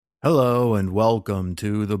Hello and welcome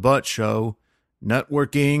to The Butt Show.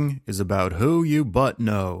 Networking is about who you butt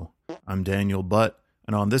know. I'm Daniel Butt,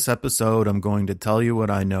 and on this episode I'm going to tell you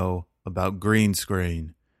what I know about green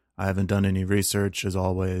screen. I haven't done any research, as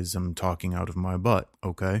always. I'm talking out of my butt,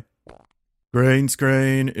 okay? Green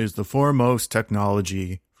screen is the foremost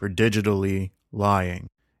technology for digitally lying.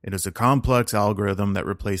 It is a complex algorithm that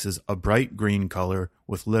replaces a bright green color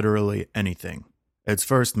with literally anything. Its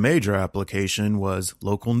first major application was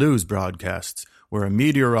local news broadcasts, where a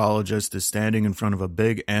meteorologist is standing in front of a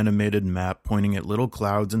big animated map pointing at little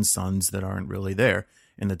clouds and suns that aren't really there.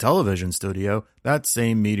 In the television studio, that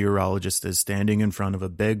same meteorologist is standing in front of a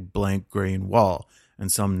big blank green wall,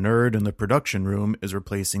 and some nerd in the production room is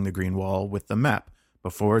replacing the green wall with the map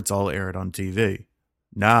before it's all aired on TV.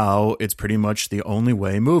 Now, it's pretty much the only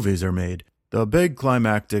way movies are made. The big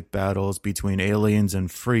climactic battles between aliens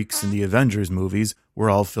and freaks in the Avengers movies were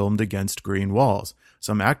all filmed against green walls.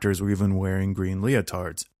 Some actors were even wearing green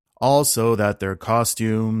leotards. Also that their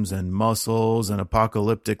costumes and muscles and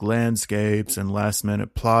apocalyptic landscapes and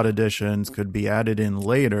last-minute plot additions could be added in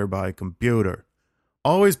later by computer.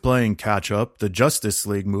 Always playing catch-up, the Justice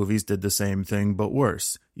League movies did the same thing but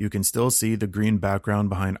worse. You can still see the green background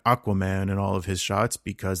behind Aquaman in all of his shots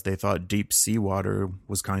because they thought deep seawater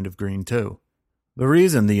was kind of green too. The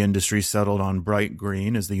reason the industry settled on bright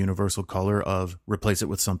green as the universal color of replace it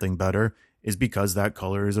with something better is because that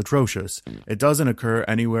color is atrocious. It doesn't occur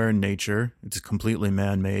anywhere in nature, it's completely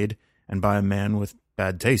man-made, and by a man with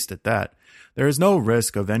bad taste at that. There is no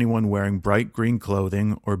risk of anyone wearing bright green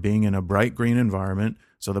clothing or being in a bright green environment,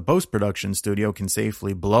 so the post-production studio can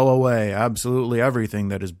safely blow away absolutely everything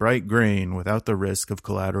that is bright green without the risk of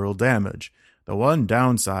collateral damage. The one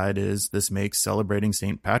downside is this makes celebrating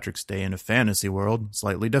St. Patrick's Day in a fantasy world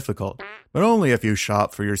slightly difficult, but only if you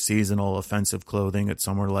shop for your seasonal offensive clothing at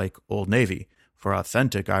somewhere like Old Navy. For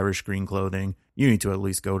authentic Irish green clothing, you need to at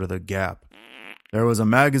least go to the Gap. There was a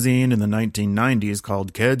magazine in the 1990s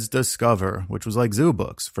called Kids Discover, which was like zoo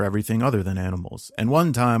books for everything other than animals. And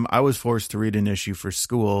one time, I was forced to read an issue for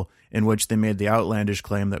school in which they made the outlandish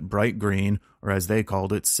claim that bright green, or as they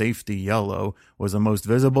called it, safety yellow, was the most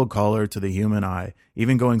visible color to the human eye,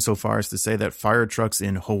 even going so far as to say that fire trucks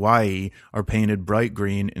in Hawaii are painted bright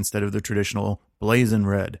green instead of the traditional blazing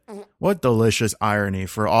red. What delicious irony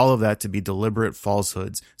for all of that to be deliberate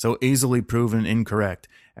falsehoods, so easily proven incorrect,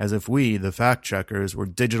 as if we, the fact-checkers, were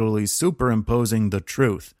digitally superimposing the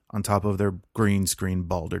truth on top of their green screen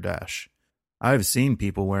balderdash. I've seen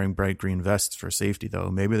people wearing bright green vests for safety, though.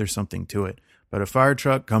 Maybe there's something to it. But a fire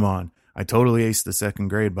truck? Come on. I totally aced the second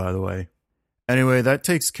grade, by the way. Anyway, that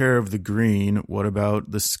takes care of the green. What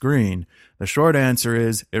about the screen? The short answer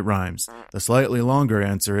is, it rhymes. The slightly longer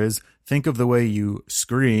answer is, think of the way you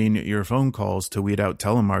screen your phone calls to weed out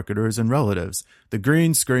telemarketers and relatives. The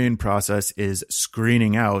green screen process is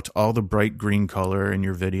screening out all the bright green color in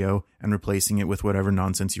your video and replacing it with whatever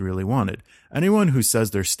nonsense you really wanted. Anyone who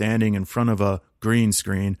says they're standing in front of a green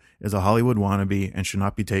screen is a Hollywood wannabe and should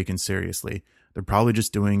not be taken seriously. They're probably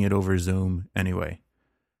just doing it over Zoom anyway.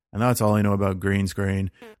 And that's all I know about green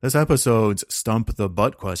screen. This episode's Stump the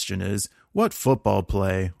Butt question is, what football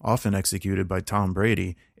play, often executed by Tom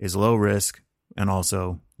Brady, is low risk and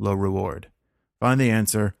also low reward? Find the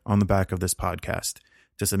answer on the back of this podcast.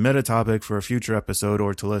 To submit a topic for a future episode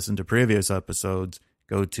or to listen to previous episodes,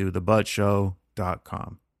 go to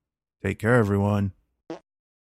thebuttshow.com. Take care, everyone.